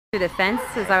Through the fence?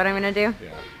 Is that what I'm going to do?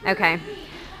 Yeah. Okay.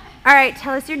 All right,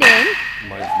 tell us your name.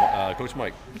 Mine's Coach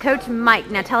Mike. Coach Mike.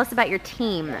 Now tell us about your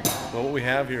team. Well, what we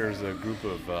have here is a group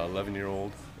of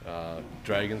 11-year-old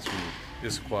Dragons from the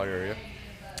Issaquah area.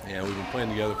 And we've been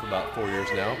playing together for about 4 years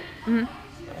now.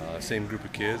 Same group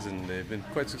of kids, and they've been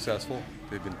quite successful.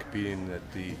 They've been competing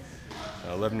at the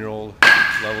 11-year-old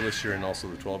level this year and also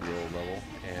the 12-year-old level.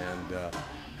 And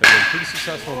have been pretty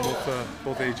successful in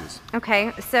both ages.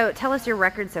 Okay, so tell us your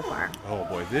record so far. Oh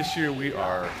boy, this year we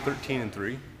are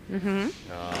 13-3.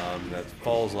 That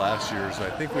follows last year, so I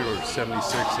think we were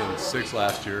 76-6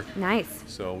 last year. Nice.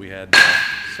 So we had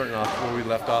starting off where we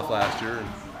left off last year,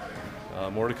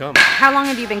 and more to come. How long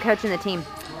have you been coaching the team?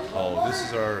 Oh, this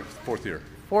is our 4th year.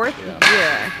 Fourth year.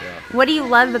 Yeah. What do you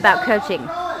love about coaching?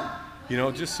 You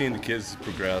know, just seeing the kids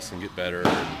progress and get better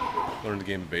and learn the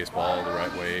game of baseball the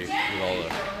right way with all the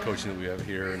coaching that we have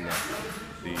here and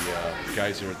the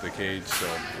guys here at the cage. So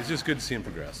it's just good to see them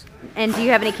progress. And do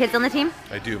you have any kids on the team?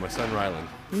 I do. My son Rylan.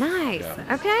 Nice.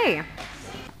 Yeah. Okay.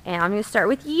 And I'm going to start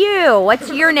with you.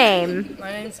 What's your name?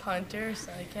 My name's Hunter,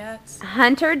 Cycats.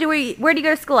 Hunter, where do you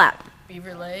go to school at?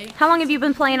 Beaver Lake. How long have you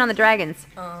been playing on the Dragons?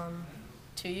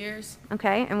 2 years.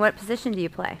 Okay, and what position do you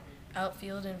play?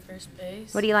 Outfield and first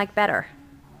base. What do you like better?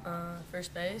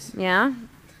 First base. Yeah?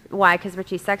 Why? Because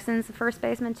Richie Sexton's the first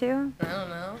baseman too? I don't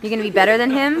know. You gonna be better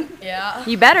than him? Yeah.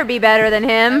 You better be better than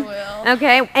him. I will.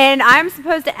 Okay, and I'm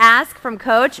supposed to ask from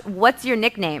Coach, what's your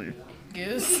nickname?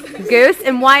 Goose. Goose?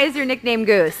 And why is your nickname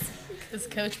Goose? Because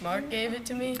Coach Mark gave it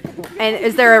to me. And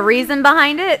is there a reason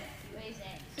behind it?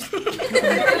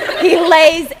 He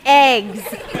lays eggs.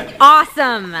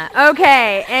 Awesome.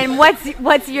 Okay, and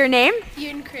what's your name?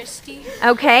 Ian Christie.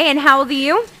 Okay, and how old are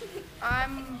you?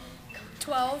 I'm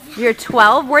 12. You're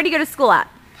 12. Where do you go to school at?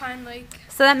 Pine Lake.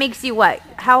 So that makes you what?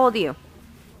 How old are you?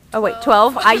 Oh wait,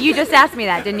 12? You just asked me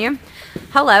that, didn't you?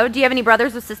 Hello, do you have any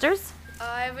brothers or sisters?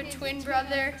 I have a twin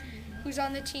brother who's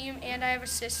on the team, and I have a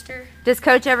sister. Does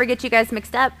Coach ever get you guys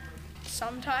mixed up?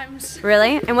 Sometimes.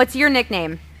 Really? And what's your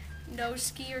nickname? No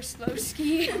ski or slow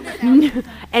ski.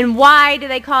 And why do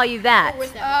they call you that?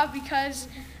 Because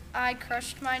I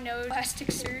crushed my nose, plastic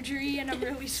surgery, and I'm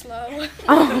really slow.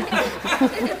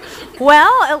 Oh.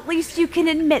 Well, at least you can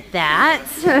admit that.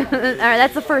 All right,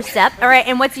 that's the first step. All right,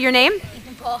 and what's your name?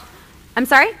 Ethan Paul. I'm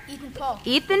sorry? Ethan Paul.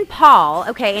 Ethan Paul.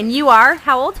 Okay, and you are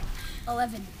how old?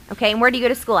 11. Okay, and where do you go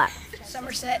to school at?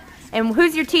 Somerset. And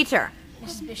who's your teacher?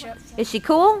 Mrs. Bishop. Is she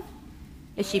cool?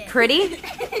 Is she pretty?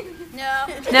 No.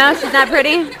 No, she's not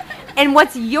pretty? And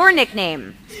what's your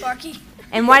nickname? Sparky.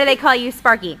 And why do they call you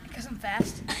Sparky? Because I'm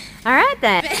fast. All right,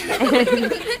 then.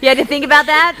 You had to think about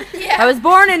that? Yeah. I was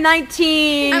born in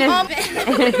 19... I'm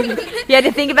You had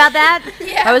to think about that?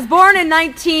 Yeah. I was born in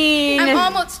 19... I'm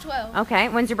almost 12. Okay,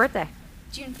 when's your birthday?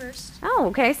 June 1st. Oh,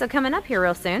 okay, so coming up here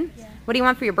real soon. Yeah. What do you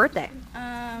want for your birthday?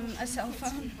 A cell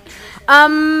phone.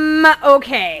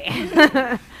 Okay.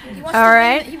 All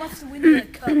right. He wants to win the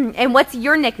cup. And what's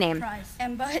your nickname? Prize.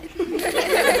 M-Butt.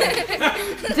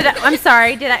 I'm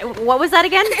sorry, what was that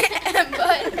again?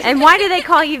 M-Butt. And why do they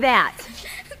call you that?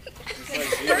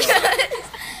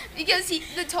 Because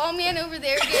the tall man over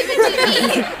there gave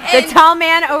it to me. The tall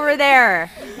man over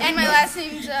there. And my last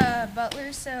name's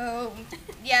Butler, so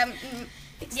yeah.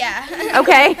 Yeah.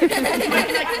 Okay.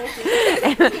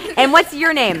 And what's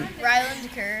your name? Ryland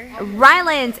Kerr.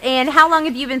 Ryland. And how long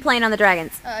have you been playing on the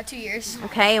Dragons? 2 years.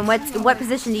 Okay, and what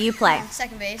position do you play?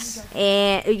 Second base.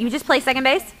 And you just play second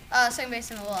base? Second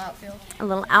base and a little outfield. A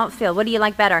little outfield. What do you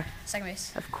like better? Second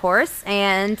base. Of course.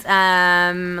 And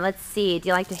let's see. Do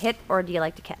you like to hit or do you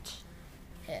like to catch?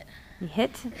 Hit. You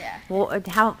hit? Yeah. Well,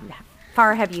 how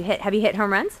far have you hit? Have you hit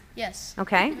home runs? Yes.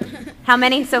 Okay. How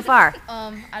many so far?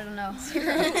 I don't know.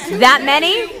 That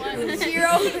many? 1,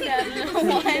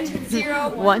 0,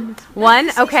 1. One.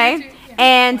 Okay.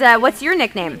 And what's your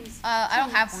nickname? I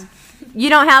don't have one. You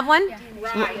don't have one?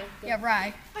 Rye. Yeah,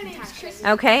 Rye.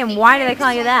 Okay. And why do they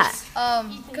call you that?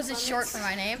 Because it's short for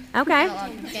my name. Okay.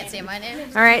 You can't say my name.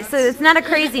 All right. So it's not a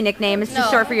crazy nickname. It's just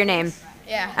No. short for your name.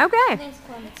 Yeah. Okay.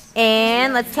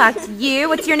 And let's talk to you.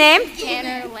 What's your name?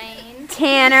 Tanner Lane.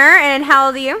 Tanner. And how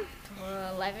old are you?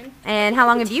 11. And how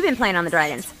long have you been playing on the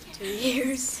Dragons? 2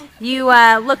 years.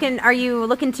 Are you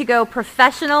looking to go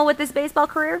professional with this baseball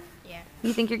career? Yeah.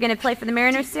 You think you're going to play for the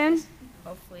Mariners soon?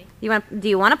 Hopefully. Do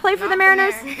you want to play for the Not the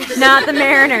Mariners? Mariners. Not the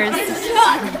Mariners.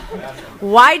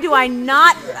 Why do I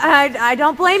not? I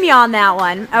don't blame you on that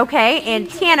one. Okay. And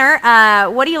Tanner,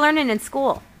 what are you learning in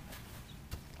school?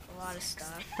 A lot of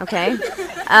stuff. Okay.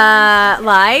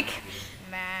 Like?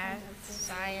 Math,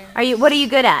 science. What are you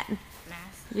good at?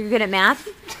 Math. You're good at math?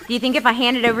 Do you think if I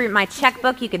handed over my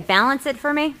checkbook, you could balance it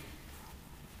for me?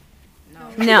 No.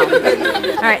 No.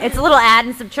 All right, it's a little add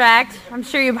and subtract. I'm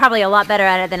sure you're probably a lot better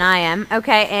at it than I am.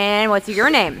 Okay, and what's your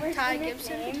name? Ty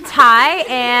Gibson. Ty,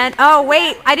 and oh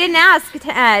wait, I didn't ask.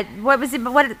 What was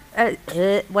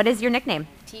it? What is your nickname?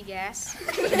 T-Gas.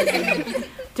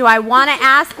 Do I want to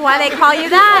ask why they call you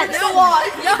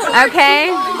that? Okay.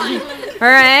 All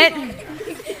right.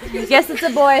 Guess it's a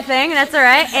boy thing. That's all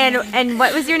right. And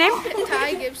what was your name?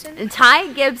 Ty Gibson.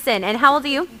 Ty Gibson. And how old are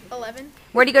you? 11.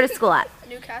 Where do you go to school at?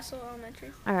 Newcastle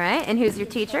Elementary. All right. And who's your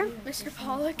teacher? Mr.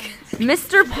 Pollock.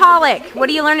 Mr. Pollock. What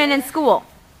are you learning in school?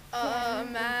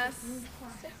 Math,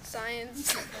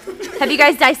 science. Have you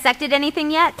guys dissected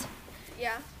anything yet?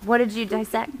 Yeah. What did you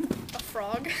dissect? A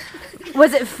frog.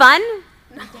 Was it fun?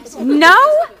 No?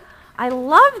 I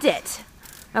loved it.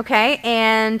 Okay.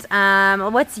 And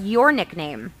what's your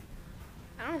nickname?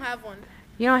 I don't have one.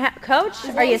 You don't have Coach?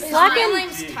 Are you My slacking?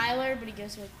 name's Tyler, but he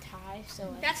goes with Ty,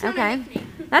 so That's not a Okay. nickname.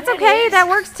 That's okay. That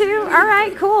works too. All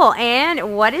right, cool.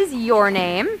 And what is your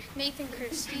name? Nathan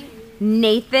Christie.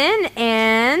 Nathan.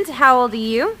 And how old are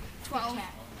you? 12.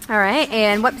 All right.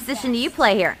 And what position do you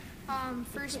play here?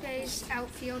 First base,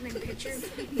 outfield, and pitcher.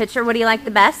 Pitcher. What do you like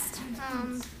the best?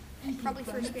 Probably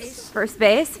first base. First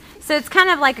base. So it's kind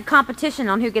of like a competition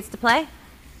on who gets to play?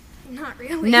 Not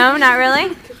really. No, not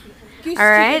really? All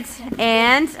right.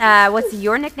 And what's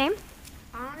your nickname?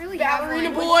 I don't really have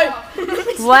one.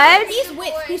 What?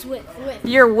 he's with.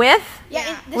 You're whiff?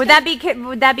 Yeah. Would that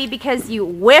be because you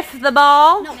whiff the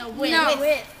ball? No,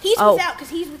 with. He's Oh. without, because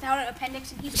he's without an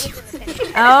appendix, and he's with an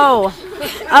appendix.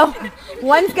 Oh,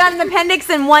 one's got an appendix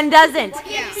and one doesn't.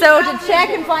 So to check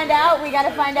and find out, we got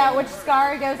to find out which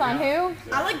scar goes on who.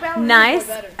 I like ballerina Nice.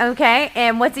 better. Okay,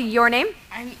 and what's your name?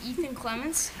 I'm Ethan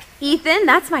Clemens. Ethan.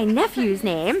 That's my nephew's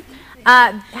name.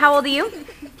 How old are you?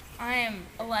 I am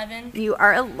 11. You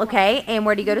are okay. And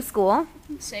where do you go to school?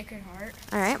 Sacred Heart.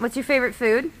 All right. What's your favorite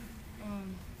food?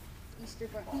 Easter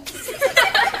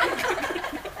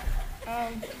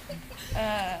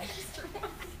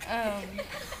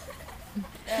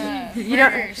You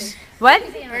don't. burgers. What?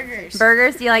 Burgers.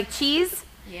 Burgers. Do you like cheese?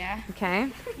 Yeah. Okay.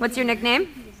 What's your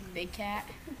nickname? Big cat.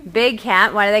 Big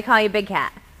Cat. Why do they call you Big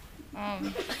Cat?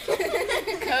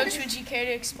 Coach, would you care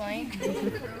to explain?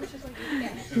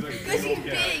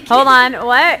 Hold on.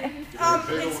 What?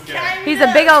 He's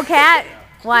a big old cat.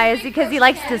 Why? Is it because he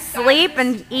likes to sleep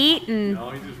and eat and?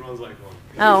 No, he just runs like one.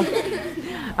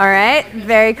 Oh. All right.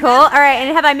 Very cool. All right.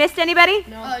 And have I missed anybody?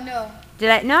 No. Did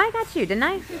I? No, I got you, didn't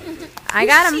I? I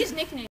got him. His nickname.